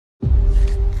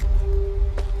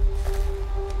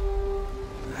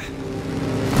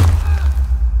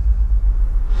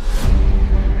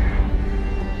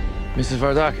Mrs.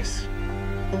 Vardakis.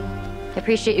 I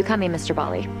appreciate you coming, Mr.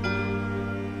 Bali.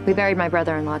 We buried my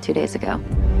brother-in-law 2 days ago.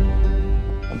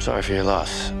 I'm sorry for your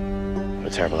loss. What a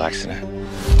terrible accident.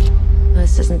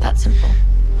 This isn't that simple.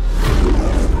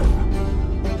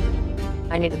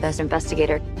 I need the best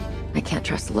investigator. I can't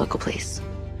trust the local police.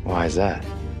 Why is that?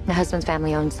 My husband's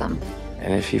family owns them.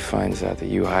 And if he finds out that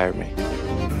you hired me?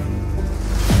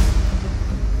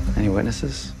 Any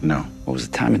witnesses? No. What was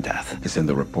the time of death? It's in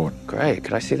the report. Great.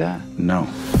 Could I see that? No.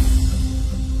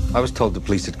 I was told the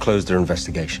police had closed their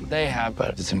investigation. They have,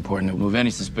 but it's important to remove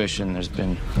any suspicion there's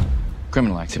been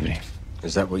criminal activity.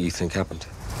 Is that what you think happened?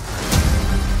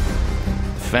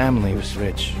 The family was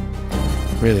rich.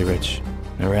 Really rich.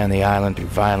 They ran the island through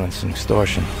violence and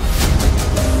extortion.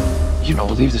 You don't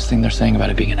believe this thing they're saying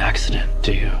about it being an accident,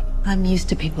 do you? I'm used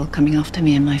to people coming after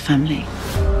me and my family.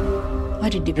 Why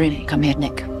did you really come here,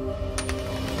 Nick?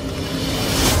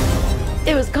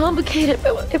 It was complicated,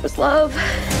 but it was love.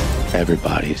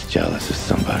 Everybody is jealous of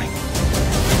somebody.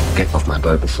 Get off my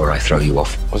boat before I throw you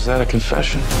off. Was that a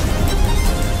confession?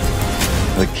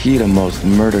 The key to most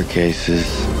murder cases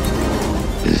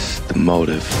is the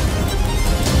motive.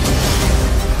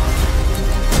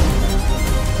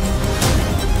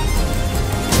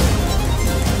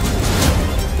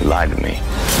 You lied to me.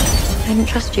 I didn't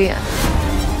trust you yet.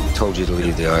 I told you to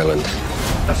leave the island.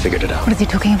 I figured it out. What is he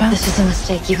talking about? This is a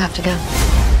mistake. You have to go.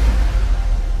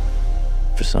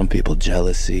 For some people,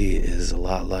 jealousy is a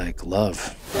lot like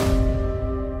love.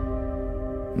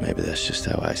 Maybe that's just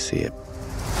how I see it.